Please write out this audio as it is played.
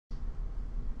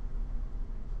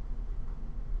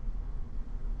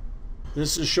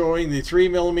This is showing the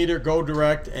 3mm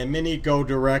GoDirect and mini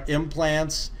GoDirect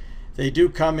implants. They do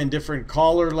come in different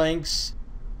collar lengths.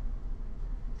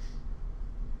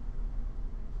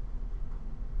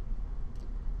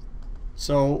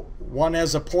 So one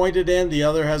has a pointed end, the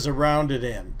other has a rounded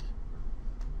end.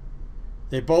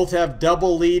 They both have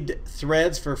double lead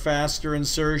threads for faster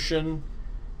insertion.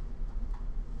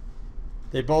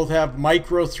 They both have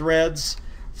micro threads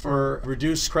for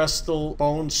reduced crestal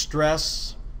bone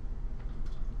stress.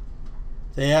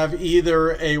 They have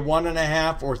either a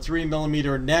 1.5 or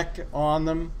 3mm neck on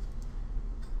them.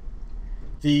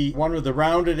 The one with the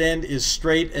rounded end is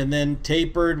straight and then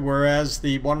tapered, whereas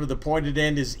the one with the pointed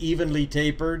end is evenly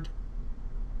tapered.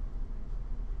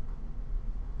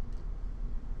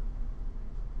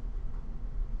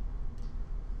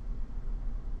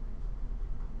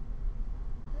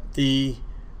 The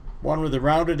one with the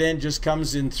rounded end just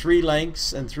comes in 3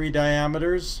 lengths and 3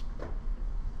 diameters.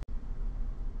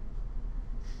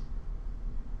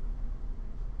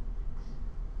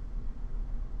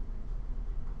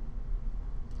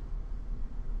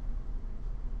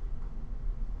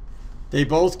 They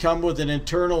both come with an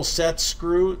internal set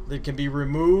screw that can be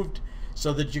removed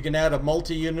so that you can add a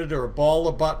multi-unit or a ball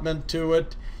abutment to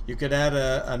it. You could add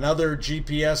another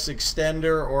GPS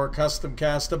extender or a custom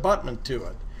cast abutment to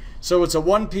it. So it's a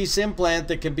one-piece implant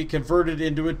that can be converted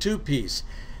into a 2-piece.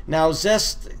 Now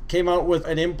Zest came out with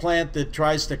an implant that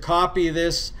tries to copy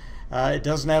this. It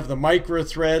doesn't have the micro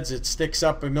threads. It sticks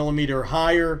up 1 millimeter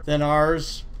higher than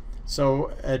ours.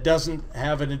 So it doesn't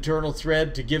have an internal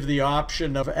thread to give the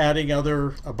option of adding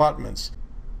other abutments.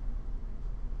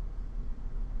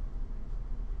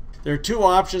 There are 2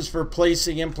 options for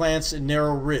placing implants in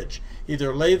narrow ridge.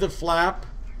 Either lay the flap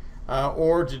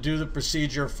or to do the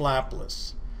procedure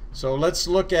flapless. So let's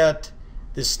look at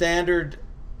the standard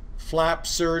flap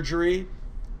surgery,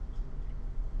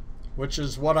 which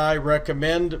is what I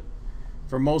recommend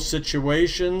for most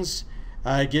situations.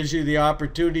 It gives you the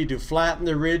opportunity to flatten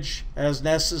the ridge as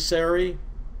necessary.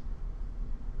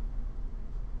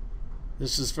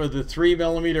 This is for the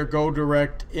 3mm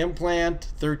GoDirect implant,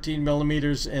 13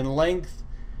 millimeters in length.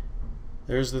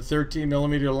 There's the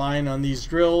 13mm line on these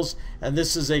drills, and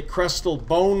this is a crestal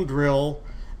bone drill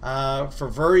for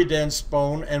very dense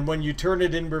bone, and when you turn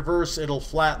it in reverse, it'll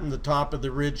flatten the top of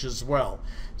the ridge as well.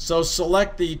 So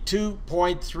select the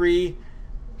 2.3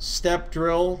 step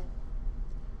drill.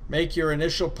 Make your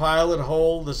initial pilot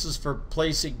hole. This is for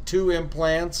placing 2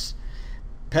 implants.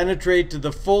 Penetrate to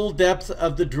the full depth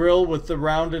of the drill with the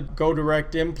rounded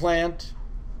GoDirect implant.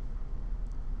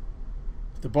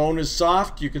 If the bone is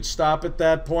soft, you could stop at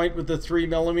that point with the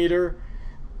 3mm.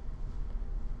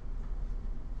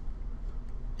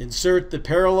 Insert the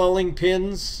paralleling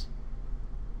pins.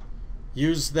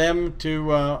 Use them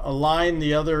to align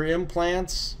the other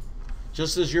implants,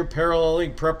 just as you're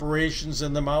paralleling preparations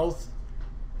in the mouth.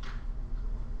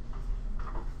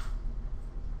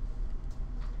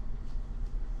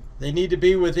 They need to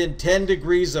be within 10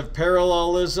 degrees of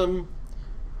parallelism.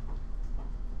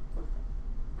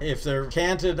 If they're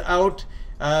canted out,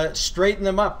 straighten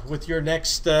them up with your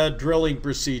next drilling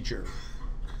procedure.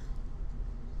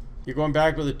 You're going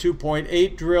back with a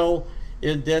 2.8 drill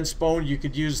in dense bone, you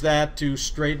could use that to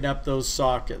straighten up those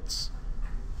sockets.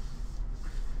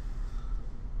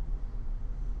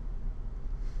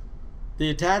 The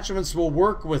attachments will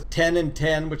work with 10 and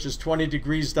 10, which is 20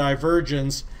 degrees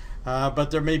divergence, but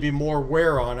there may be more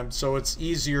wear on them, so it's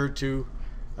easier to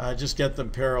just get them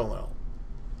parallel.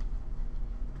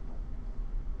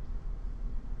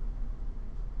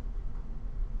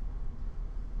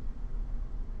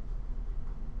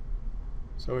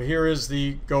 So here is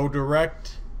the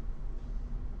GoDirect.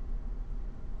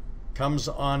 Comes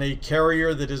on a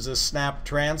carrier that is a snap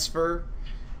transfer.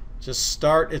 Just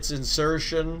start its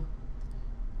insertion,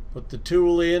 put the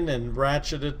tool in and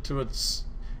ratchet it to its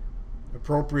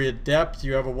appropriate depth.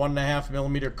 You have a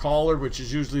 1.5mm collar, which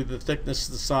is usually the thickness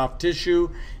of the soft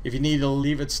tissue. If you need to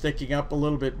leave it sticking up a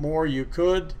little bit more, you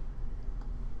could.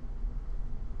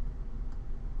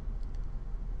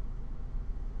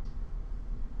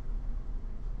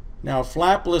 Now,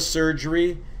 flapless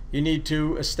surgery, you need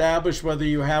to establish whether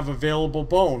you have available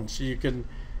bone. So you can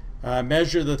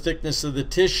measure the thickness of the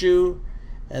tissue,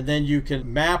 and then you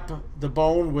can map the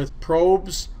bone with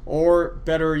probes, or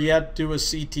better yet, do a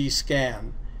CT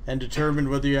scan and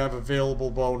determine whether you have available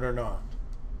bone or not.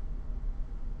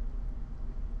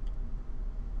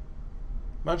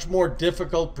 Much more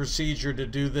difficult procedure to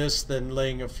do this than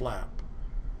laying a flap.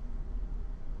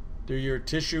 Do your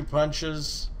tissue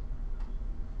punches.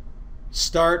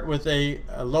 Start with a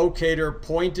locator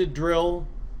pointed drill.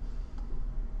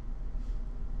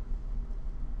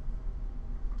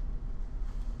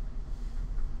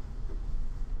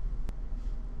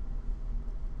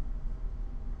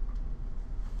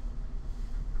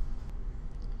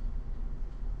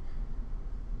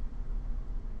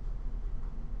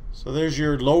 So there's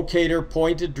your locator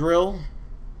pointed drill.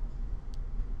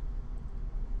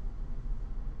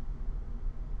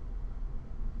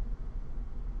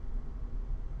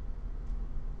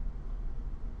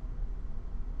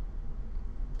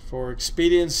 For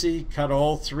expediency, cut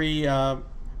all three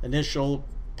initial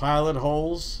pilot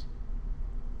holes.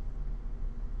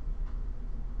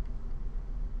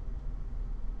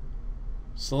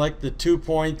 Select the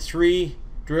 2.3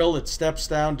 drill. It steps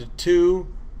down to 2.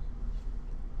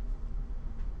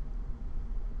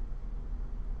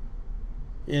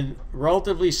 In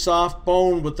relatively soft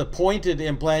bone with the pointed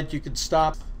implant, you can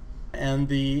stop and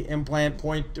the implant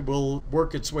point will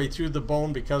work its way through the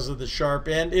bone because of the sharp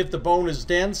end. If the bone is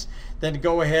dense, then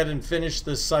go ahead and finish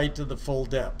the site to the full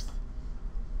depth.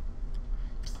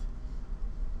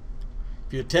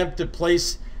 If you attempt to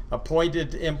place a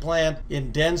pointed implant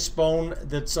in dense bone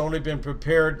that's only been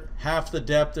prepared half the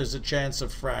depth, there's a chance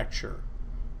of fracture.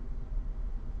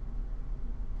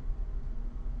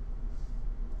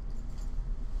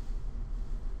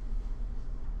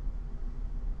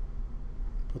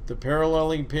 Put the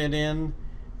paralleling pin in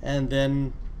and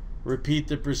then repeat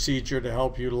the procedure to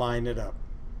help you line it up.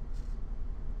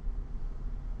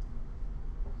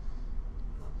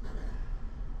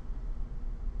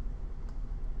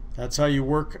 That's how you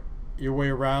work your way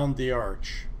around the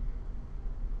arch.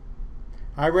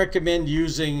 I recommend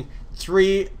using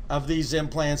 3 of these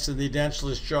implants in the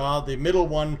edentulous jaw. The middle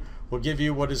one will give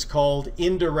you what is called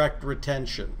indirect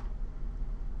retention.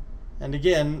 And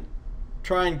again,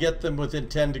 try and get them within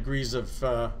 10 degrees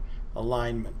of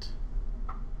alignment.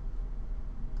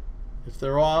 If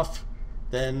they're off,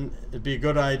 then it'd be a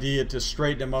good idea to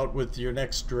straighten them out with your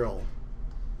next drill.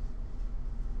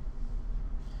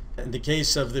 In the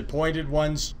case of the pointed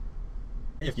ones,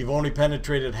 if you've only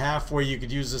penetrated halfway, you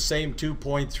could use the same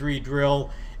 2.3 drill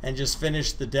and just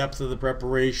finish the depth of the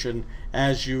preparation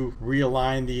as you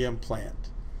realign the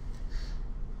implant.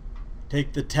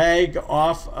 Take the tag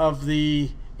off of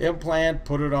the implant,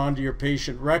 put it onto your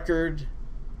patient record.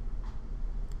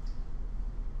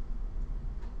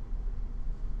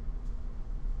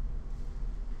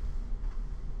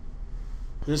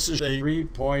 This is a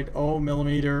 3.0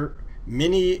 millimeter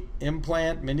mini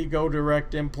implant, mini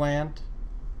GoDirect implant.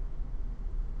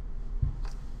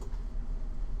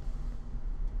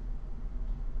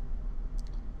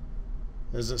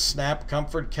 There's a snap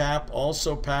comfort cap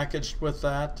also packaged with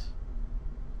that.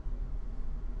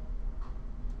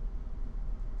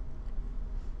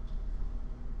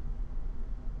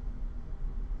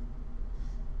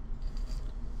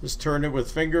 Just turn it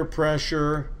with finger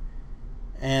pressure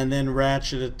and then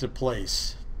ratchet it to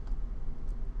place.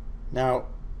 Now,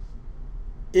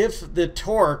 if the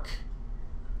torque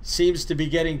seems to be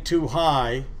getting too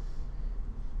high,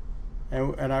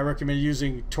 and I recommend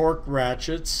using torque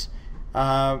ratchets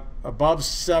above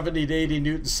 70 to 80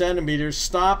 Newton centimeters,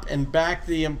 stop and back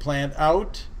the implant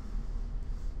out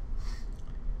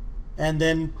and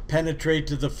then penetrate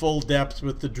to the full depth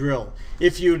with the drill.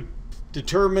 If you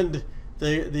determined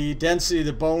the density of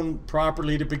the bone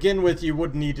properly to begin with, you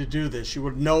wouldn't need to do this. You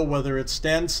would know whether it's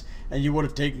dense, and you would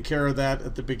have taken care of that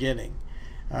at the beginning.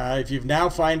 If you've now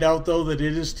find out though that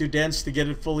it is too dense to get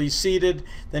it fully seated,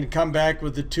 then come back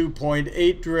with the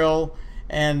 2.8 drill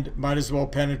and might as well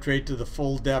penetrate to the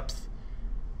full depth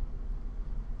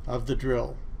of the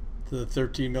drill, to the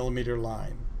 13 millimeter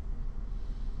line.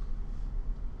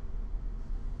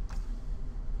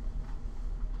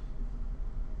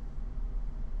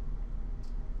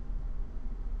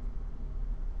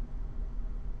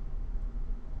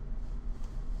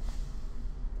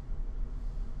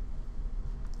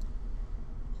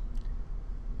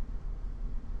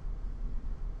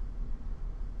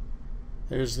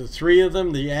 There's the 3 of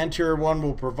them. The anterior one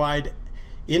will provide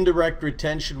indirect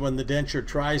retention when the denture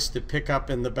tries to pick up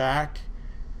in the back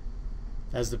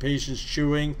as the patient's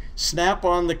chewing. Snap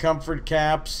on the comfort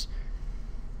caps.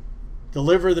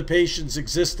 Deliver the patient's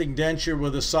existing denture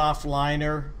with a soft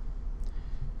liner.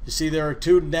 You see there are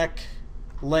 2 neck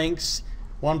lengths,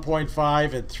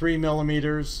 1.5 and 3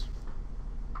 millimeters.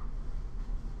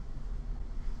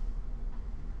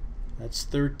 That's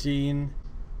 13.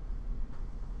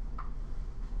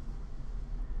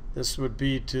 This would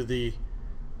be to the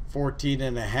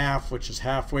 14.5, which is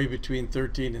halfway between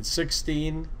 13 and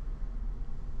 16.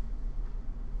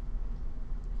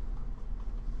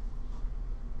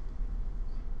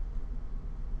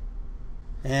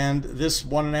 And this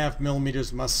 1.5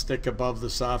 millimeters must stick above the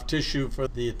soft tissue for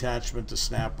the attachment to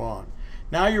snap on.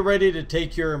 Now you're ready to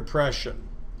take your impression.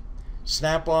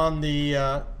 Snap on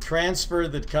the transfer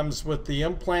that comes with the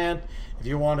implant. If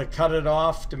you want to cut it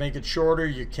off to make it shorter,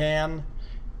 you can.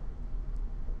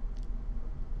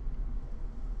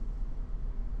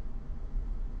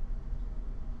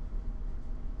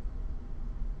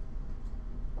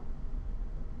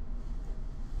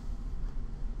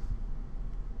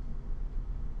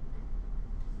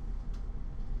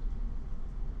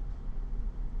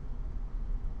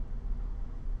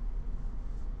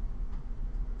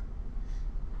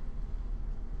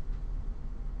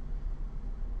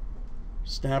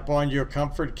 Snap on your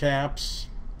comfort caps.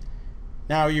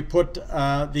 Now you put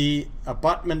the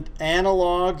abutment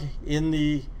analog in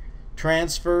the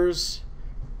transfers.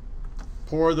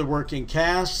 Pour the working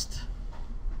cast.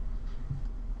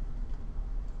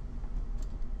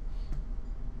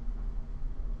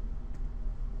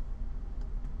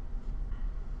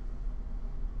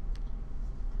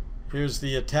 Here's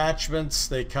the attachments.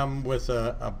 They come with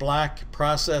a black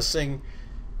processing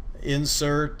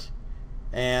insert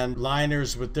and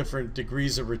liners with different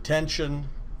degrees of retention.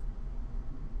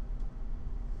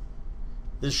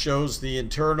 This shows the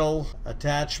internal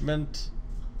attachment.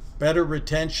 Better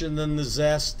retention than the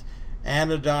Zest.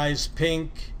 Anodized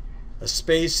pink. A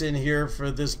space in here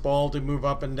for this ball to move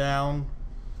up and down.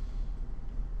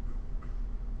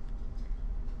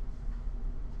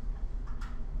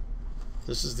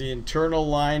 This is the internal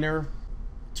liner.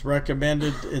 It's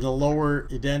recommended in the lower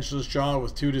edentulous jaw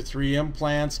with 2 to 3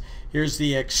 implants. Here's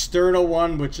the external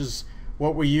one, which is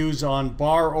what we use on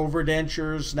bar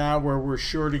overdentures now, where we're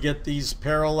sure to get these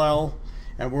parallel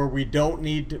and where we don't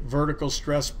need vertical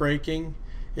stress braking.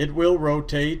 It will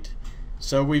rotate.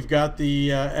 So we've got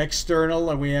the external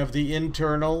and we have the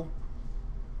internal.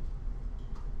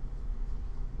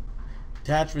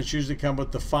 Attachments usually come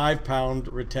with the 5-pound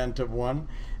retentive one.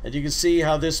 And you can see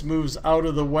how this moves out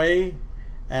of the way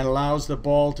and allows the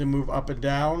ball to move up and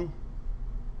down.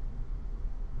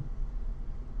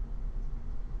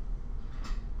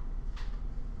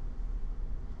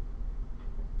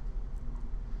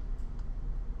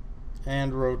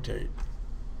 And rotate.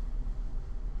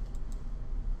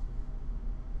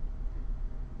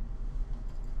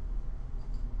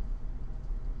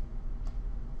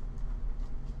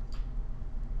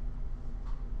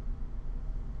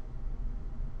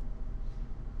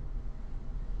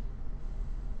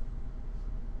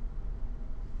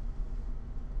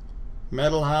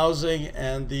 Metal housing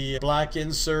and the black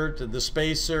insert and the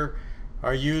spacer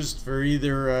are used for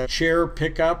either a chair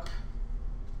pickup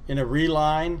in a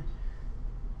reline,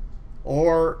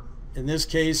 or in this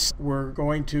case we're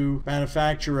going to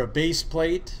manufacture a base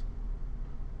plate,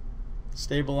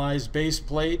 stabilized base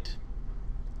plate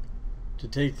to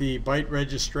take the bite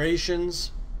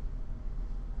registrations.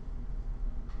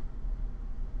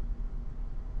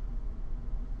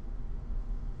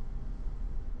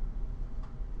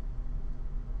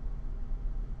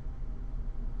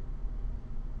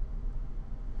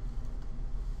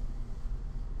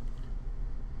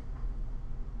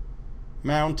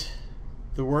 Mount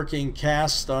the working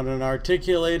cast on an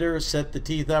articulator, set the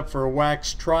teeth up for a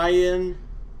wax try-in.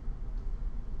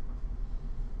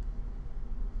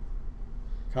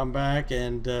 Come back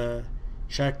and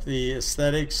check the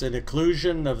aesthetics and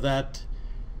occlusion of that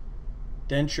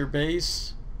denture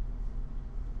base.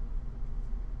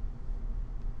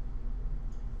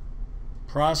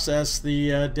 Process the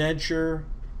denture,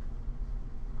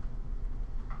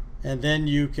 and then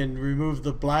you can remove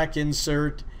the black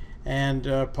insert and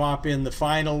pop in the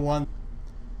final one.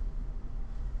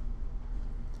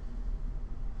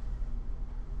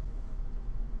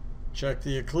 Check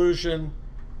the occlusion.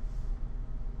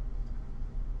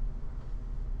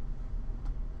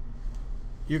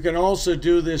 You can also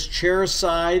do this chair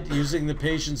side using the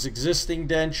patient's existing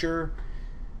denture.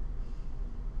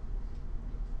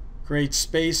 Create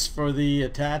space for the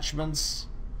attachments.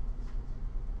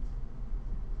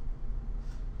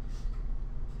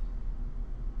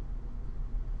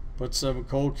 Put some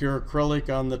cold cure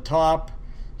acrylic on the top,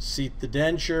 seat the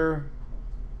denture,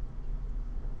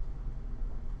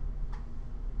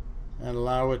 and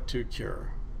allow it to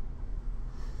cure.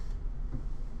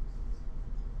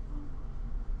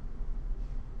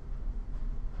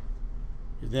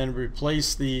 You then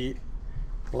replace the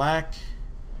black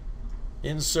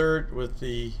insert with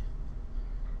the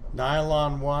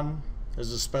nylon one.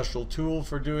 There's a special tool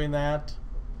for doing that.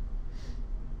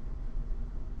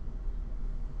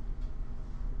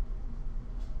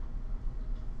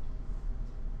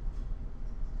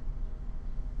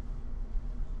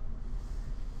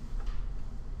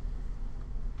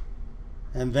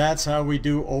 And that's how we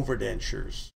do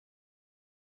overdentures.